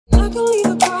can leave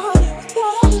a party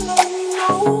without ever letting you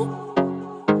know.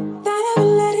 Without ever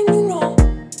letting you know.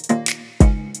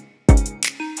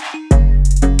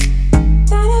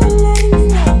 Without ever letting you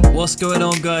know. What's going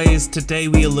on, guys? Today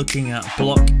we are looking at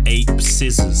Block Ape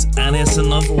Scissors, and it's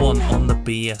another one on the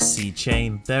BSC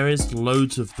chain. There is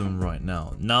loads of them right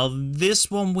now. Now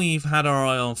this one we've had our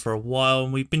eye on for a while,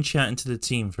 and we've been chatting to the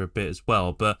team for a bit as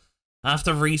well, but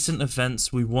after recent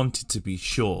events we wanted to be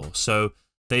sure. So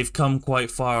they've come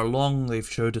quite far along. They've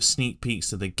showed us sneak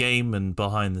peeks of the game and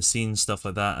behind the scenes stuff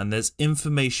like that, and there's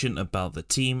information about the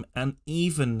team and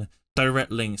even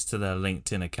direct links to their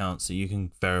LinkedIn accounts that you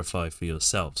can verify for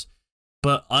yourselves.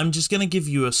 But I'm just going to give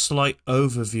you a slight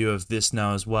overview of this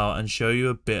now as well and show you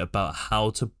a bit about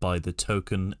how to buy the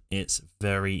token. It's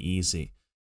very easy.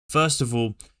 First of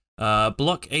all,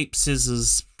 Block Ape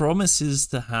Scissors promises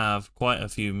to have quite a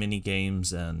few mini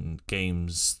games and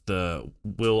games that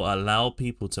will allow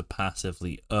people to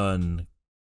passively earn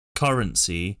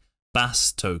currency,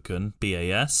 BAS token,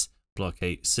 BAS, Block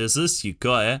Ape Scissors, you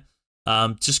got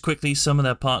it. Just quickly, some of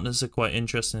their partners are quite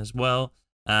interesting as well,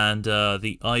 and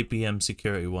the IBM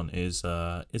security one is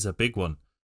a big one.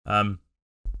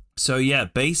 So yeah,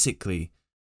 basically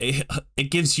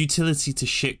it gives utility to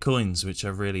shit coins, which I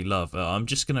really love. I'm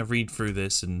just gonna read through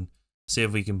this and see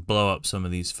if we can blow up some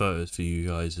of these photos for you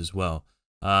guys as well.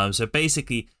 So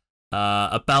basically,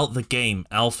 about the game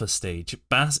alpha stage,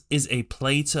 BAS is a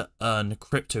play to earn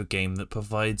crypto game that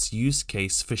provides use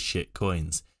case for shit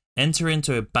coins. Enter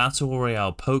into a battle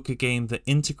royale poker game that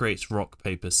integrates rock,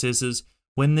 paper, scissors,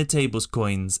 win the table's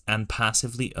coins, and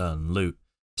passively earn loot.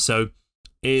 So,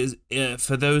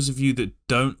 for those of you that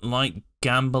don't like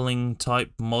gambling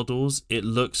type models, it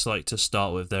looks like to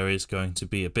start with there is going to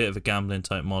be a bit of a gambling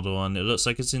type model, and it looks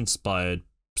like it's inspired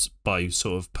by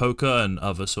sort of poker and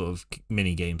other sort of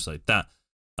mini games like that.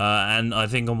 And I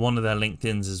think on one of their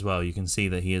LinkedIns as well, you can see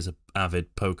that he is an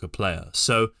avid poker player.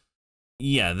 So,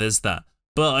 yeah, there's that.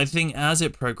 But I think as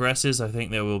it progresses, I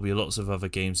think there will be lots of other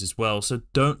games as well, so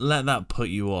don't let that put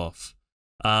you off.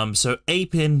 So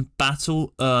Ape in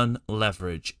Battle, Earn,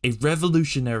 Leverage. A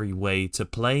revolutionary way to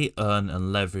play, earn,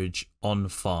 and leverage on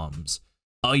farms.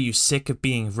 Are you sick of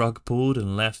being rug pulled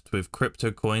and left with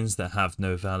crypto coins that have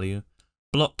no value?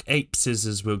 Block Ape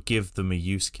Scissors will give them a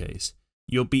use case.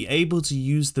 You'll be able to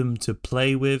use them to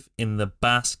play with in the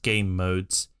BAS game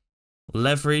modes,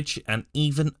 leverage, and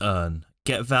even earn.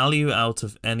 Get value out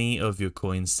of any of your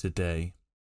coins today.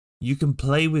 You can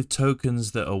play with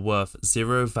tokens that are worth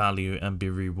 0 value and be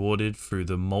rewarded through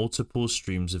the multiple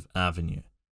streams of avenue.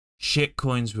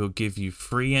 Shitcoins will give you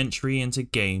free entry into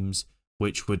games,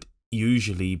 which would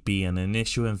usually be an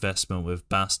initial investment with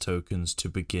BAS tokens to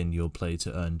begin your play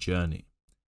to earn journey.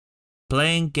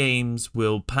 Playing games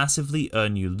will passively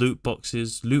earn you loot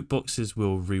boxes. Loot boxes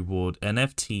will reward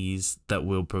NFTs that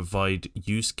will provide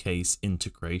use case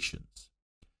integrations.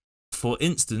 For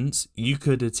instance, you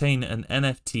could attain an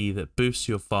NFT that boosts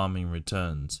your farming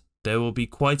returns. There will be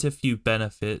quite a few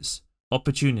benefits,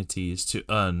 opportunities to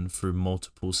earn through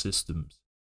multiple systems.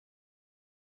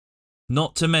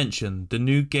 Not to mention the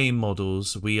new game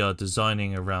models we are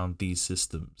designing around these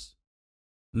systems.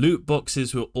 Loot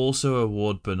boxes will also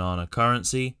award banana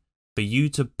currency for you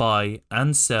to buy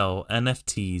and sell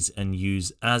NFTs and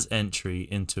use as entry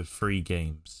into free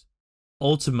games.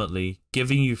 Ultimately,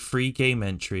 giving you free game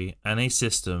entry and a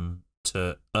system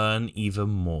to earn even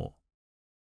more.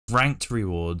 Ranked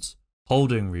rewards,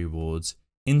 holding rewards,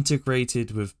 integrated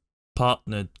with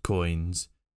partnered coins,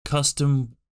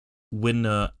 custom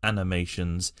winner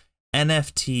animations,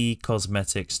 NFT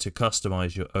cosmetics to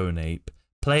customize your own ape,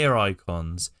 player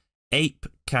icons, ape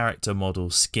character model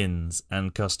skins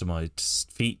and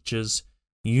customized features,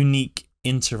 unique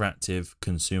interactive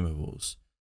consumables.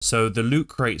 So the loot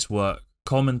crates work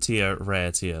common tier,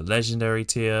 rare tier, legendary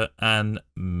tier, and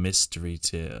mystery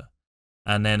tier.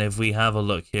 And then if we have a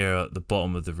look here at the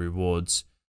bottom of the rewards,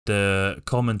 the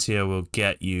common tier will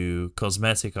get you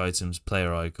cosmetic items,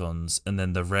 player icons, and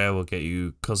then the rare will get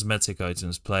you cosmetic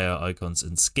items, player icons,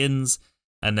 and skins.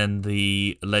 And then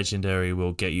the legendary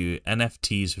will get you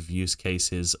NFTs with use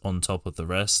cases on top of the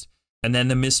rest. And then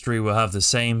the mystery will have the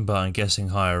same, but I'm guessing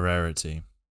higher rarity.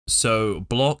 So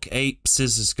Block Ape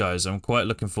Scissors, guys, I'm quite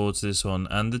looking forward to this one,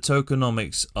 and the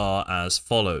tokenomics are as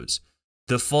follows.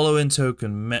 The following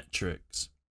token metrics.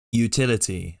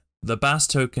 Utility. The BAS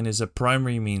token is a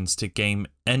primary means to gain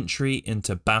entry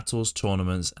into battles,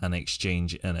 tournaments, and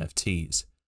exchange NFTs.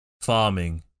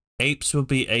 Farming. Apes will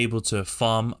be able to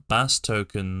farm BAS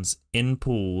tokens in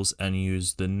pools and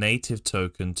use the native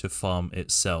token to farm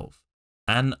itself,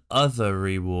 and other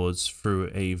rewards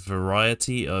through a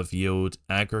variety of yield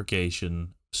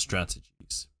aggregation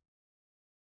strategies.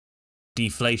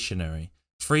 deflationary.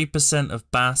 3% of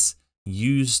BAS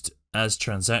used as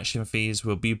transaction fees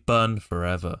will be burned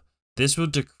forever. This will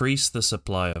decrease the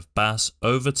supply of BAS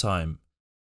over time.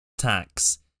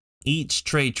 Tax. Each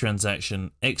trade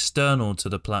transaction external to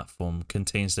the platform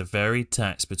contains the varied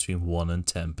tax between 1 and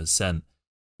 10%,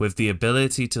 with the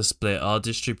ability to split our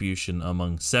distribution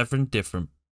among 7 different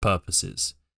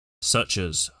purposes, such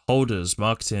as holders,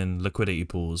 marketing, liquidity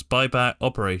pools, buyback,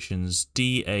 operations,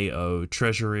 DAO,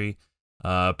 treasury,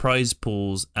 prize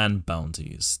pools, and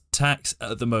bounties. Tax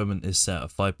at the moment is set at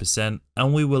 5%,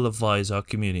 and we will advise our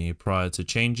community prior to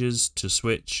changes to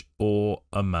switch or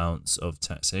amounts of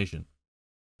taxation.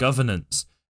 Governance.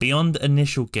 Beyond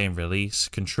initial game release,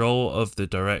 control of the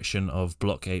direction of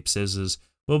Block Ape Scissors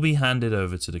will be handed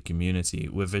over to the community,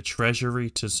 with a treasury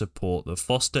to support the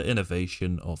foster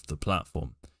innovation of the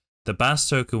platform. The BAS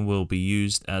token will be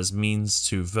used as means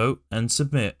to vote and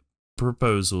submit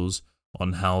proposals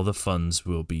on how the funds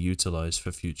will be utilized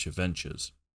for future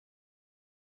ventures.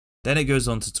 Then it goes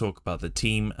on to talk about the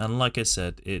team, and like I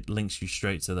said, it links you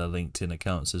straight to their LinkedIn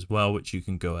accounts as well, which you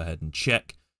can go ahead and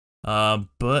check.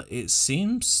 But it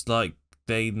seems like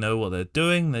they know what they're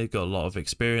doing. They've got a lot of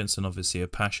experience and obviously a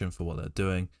passion for what they're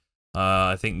doing.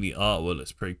 I think the artwork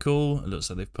looks pretty cool. It looks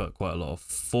like they've put quite a lot of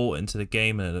thought into the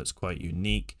game, and it looks quite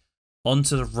unique.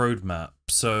 Onto the roadmap.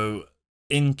 So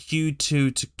in Q2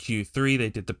 to Q3, they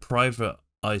did the private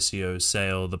ICO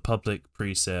sale, the public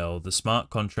pre-sale, the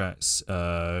smart contracts,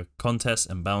 contests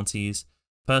and bounties,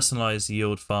 personalized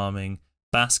yield farming,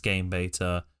 BAS game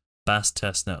beta, BAS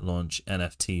testnet launch,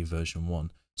 NFT version 1.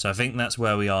 So I think that's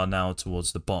where we are now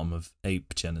towards the bottom of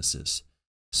Ape Genesis.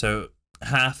 So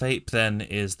Half Ape then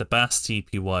is the BAS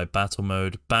TPY battle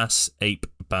mode, BAS Ape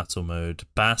battle mode,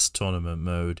 BAS tournament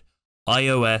mode,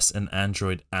 iOS and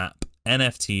Android app,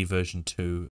 NFT version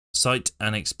 2, site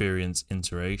and experience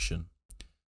iteration.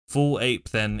 Full Ape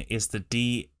then is the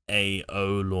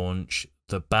DAO launch,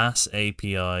 the BAS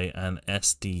API and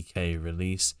SDK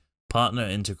release, partner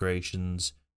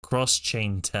integrations,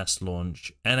 cross-chain test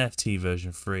launch, NFT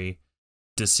version 3,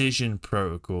 decision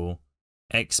protocol,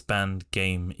 expand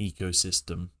game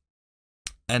ecosystem.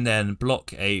 And then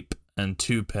Block Ape and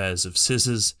 2 pairs of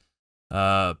scissors,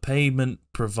 payment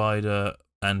provider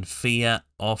and fiat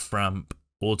off-ramp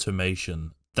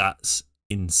automation. That's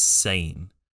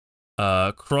insane.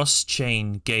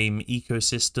 Cross-chain game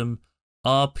ecosystem,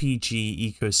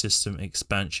 RPG ecosystem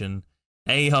expansion,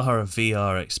 AR and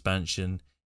VR expansion,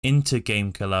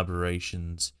 inter-game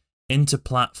collaborations,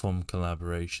 inter-platform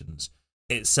collaborations.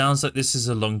 It sounds like this is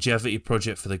a longevity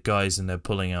project for the guys and they're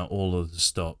pulling out all of the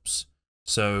stops.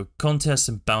 So, contests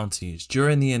and bounties.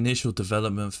 During the initial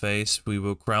development phase, we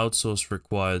will crowdsource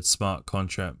required smart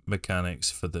contract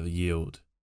mechanics for the yield.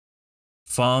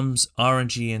 Farms,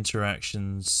 RNG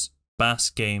interactions, BAS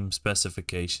game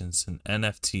specifications, and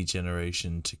NFT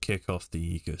generation to kick off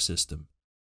the ecosystem.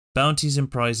 Bounties and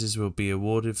prizes will be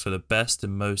awarded for the best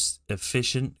and most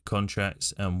efficient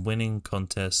contracts, and winning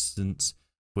contestants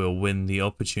will win the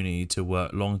opportunity to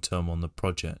work long-term on the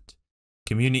project.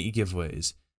 Community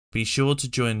giveaways. Be sure to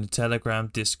join the Telegram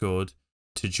Discord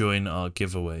to join our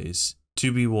giveaways.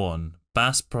 To be won,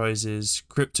 BAS prizes,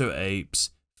 crypto apes,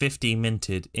 50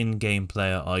 minted in-game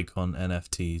player icon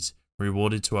NFTs,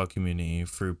 rewarded to our community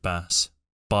through BAS,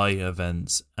 buy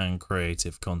events, and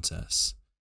creative contests.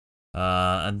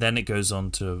 And then it goes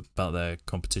on to about their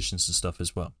competitions and stuff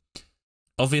as well.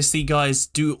 Obviously, guys,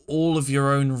 do all of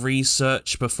your own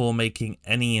research before making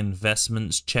any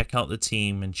investments. Check out the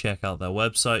team and check out their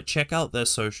website. Check out their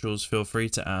socials. Feel free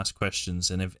to ask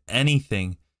questions. And if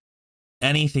anything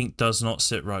does not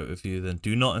sit right with you, then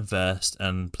do not invest.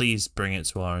 And please bring it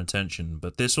to our attention.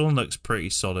 But this one looks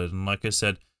pretty solid. And like I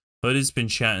said, Hooded's been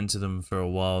chatting to them for a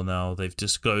while now. They've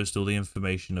disclosed all the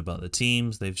information about the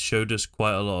teams. They've showed us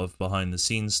quite a lot of behind the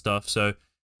scenes stuff. So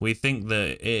we think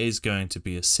that it is going to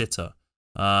be a sitter.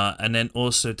 And then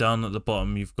also down at the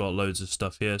bottom, you've got loads of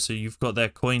stuff here. So you've got their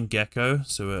CoinGecko.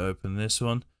 So we'll open this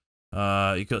one.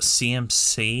 You've got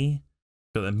CMC. You've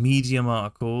got the Medium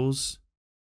articles,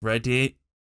 Reddit,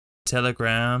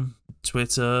 Telegram,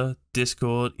 Twitter,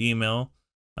 Discord, email.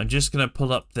 I'm just going to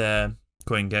pull up their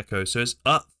CoinGecko. So it's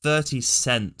up 30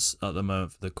 cents at the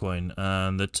moment for the coin.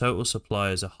 And the total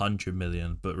supply is 100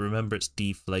 million. But remember, it's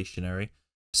deflationary.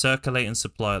 Circulating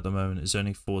supply at the moment is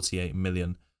only 48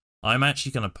 million. I'm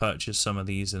actually going to purchase some of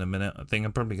these in a minute. I think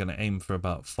I'm probably going to aim for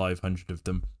about 500 of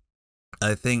them.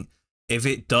 I think if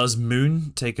it does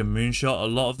take a moonshot, a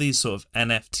lot of these sort of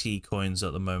NFT coins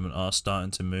at the moment are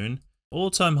starting to moon.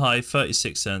 All-time high,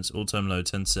 36 cents. All-time low,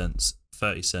 10 cents,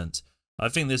 30 cents. I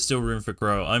think there's still room for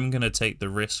growth. I'm going to take the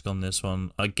risk on this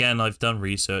one. Again, I've done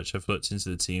research. I've looked into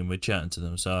the team. We're chatting to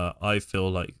them. So I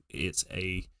feel like it's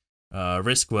a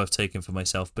risk worth taking for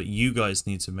myself. But you guys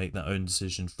need to make that own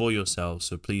decision for yourselves.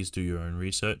 So please do your own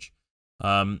research.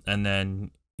 And then,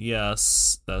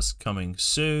 yes, that's coming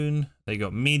soon. They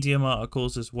got Medium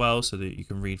articles as well so that you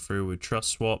can read through with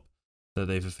TrustSwap that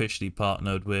they've officially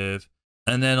partnered with.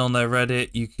 And then on their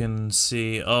Reddit, you can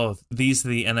see, oh, these are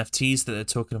the NFTs that they're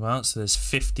talking about. So there's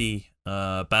 50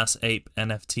 Bass Ape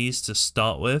NFTs to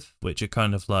start with, which are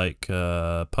kind of like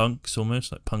punks,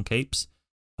 almost like punk apes.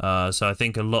 So I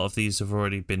think a lot of these have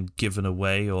already been given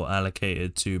away or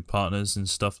allocated to partners and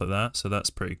stuff like that. So that's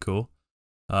pretty cool.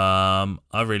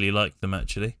 I really like them,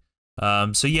 actually.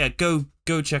 So yeah, go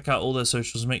check out all their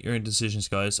socials, make your own decisions,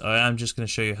 guys. I am just going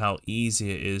to show you how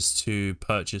easy it is to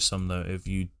purchase some, though. If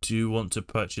you do want to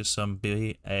purchase some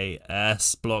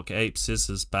BAS Block Ape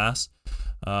Scissors Bass,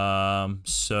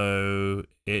 so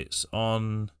it's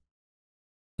on.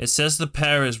 It says the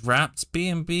pair is wrapped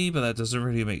BNB, but that doesn't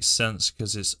really make sense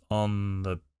because it's on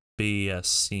the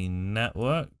BSC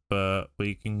network. But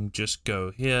we can just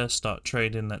go here, start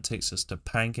trading. That takes us to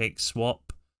Pancake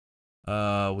Swap.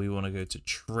 We want to go to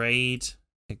trade,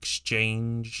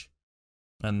 exchange,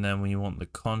 and then we want the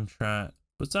contract.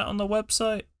 Was that on the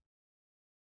website?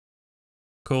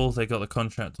 Cool, they got the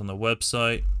contract on the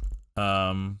website.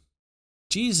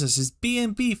 Jesus, is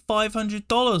BNB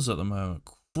 $500 at the moment?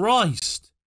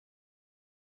 Christ.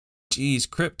 Jeez,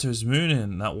 crypto's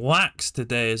mooning. That waxed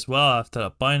today as well after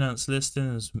that Binance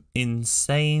listing is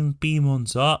insane.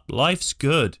 BMON's up. Life's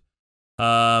good.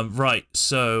 Right,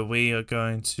 so we are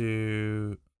going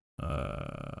to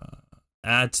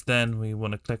add, then we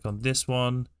want to click on this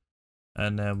one,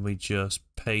 and then we just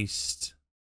paste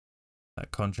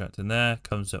that contract in there.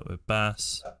 Comes up with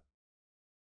Bass.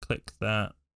 Click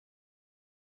that.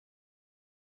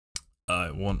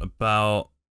 I want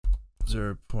about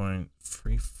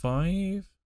 0.35.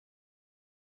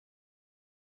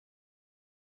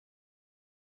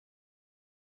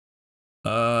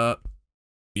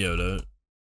 YOLO.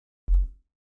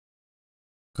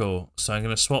 Cool. So I'm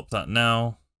going to swap that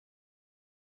now.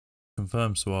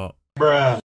 Confirm swap.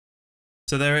 Bruh.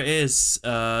 So there it is.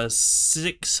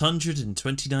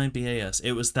 629 BAS.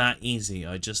 It was that easy.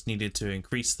 I just needed to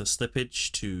increase the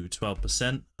slippage to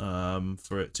 12%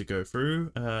 for it to go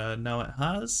through. Now it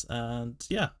has. And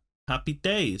yeah, happy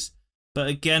days. But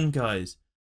again, guys,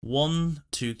 one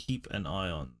to keep an eye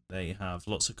on. They have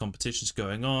lots of competitions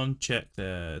going on. Check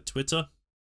their Twitter.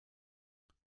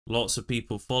 Lots of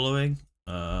people following.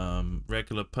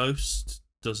 Regular posts.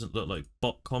 Doesn't look like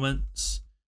bot comments.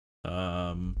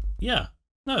 Yeah.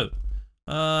 No.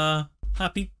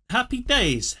 Happy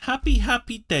days.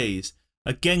 Happy days.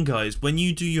 Again, guys, when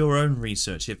you do your own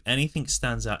research, if anything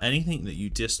stands out, anything that you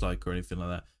dislike or anything like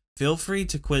that, feel free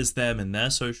to quiz them in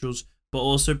their socials, but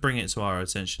also bring it to our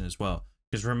attention as well.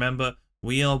 Because remember,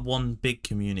 we are one big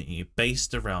community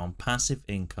based around passive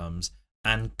incomes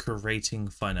and creating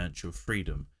financial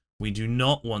freedom. We do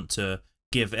not want to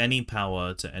give any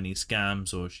power to any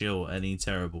scams or shill any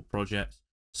terrible projects.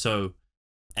 So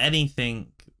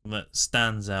anything that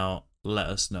stands out, let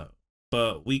us know.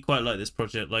 But we quite like this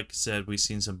project. Like I said, we've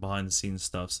seen some behind the scenes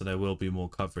stuff, so there will be more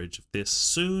coverage of this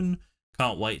soon.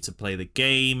 Can't wait to play the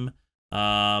game.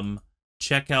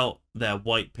 Check out their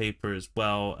white paper as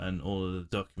well and all of the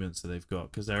documents that they've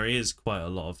got, because there is quite a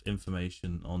lot of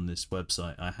information on this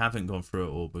website. I haven't gone through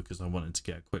it all because I wanted to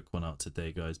get a quick one out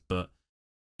today, guys, but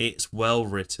it's well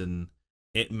written.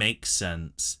 It makes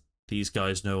sense. These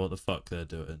guys know what the fuck they're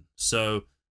doing. So,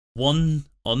 one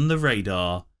on the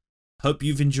radar. Hope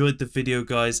you've enjoyed the video,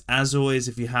 guys. As always,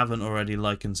 if you haven't already,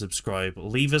 like and subscribe.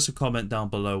 Leave us a comment down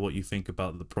below what you think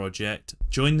about the project.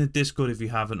 Join the Discord if you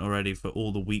haven't already for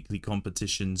all the weekly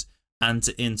competitions and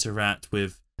to interact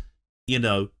with, you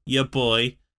know, your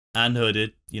boy and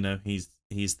Hooded. You know, he's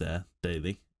there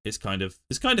daily. It's kind of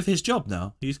his job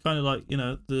now. He's kind of like, you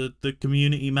know, the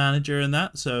community manager and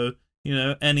that. So, you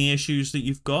know, any issues that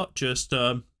you've got, just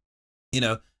you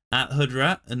know, at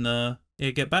Hoodrat and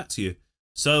yeah, get back to you.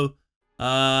 So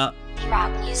rap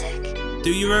music.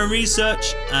 Do your own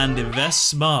research and invest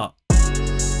smart.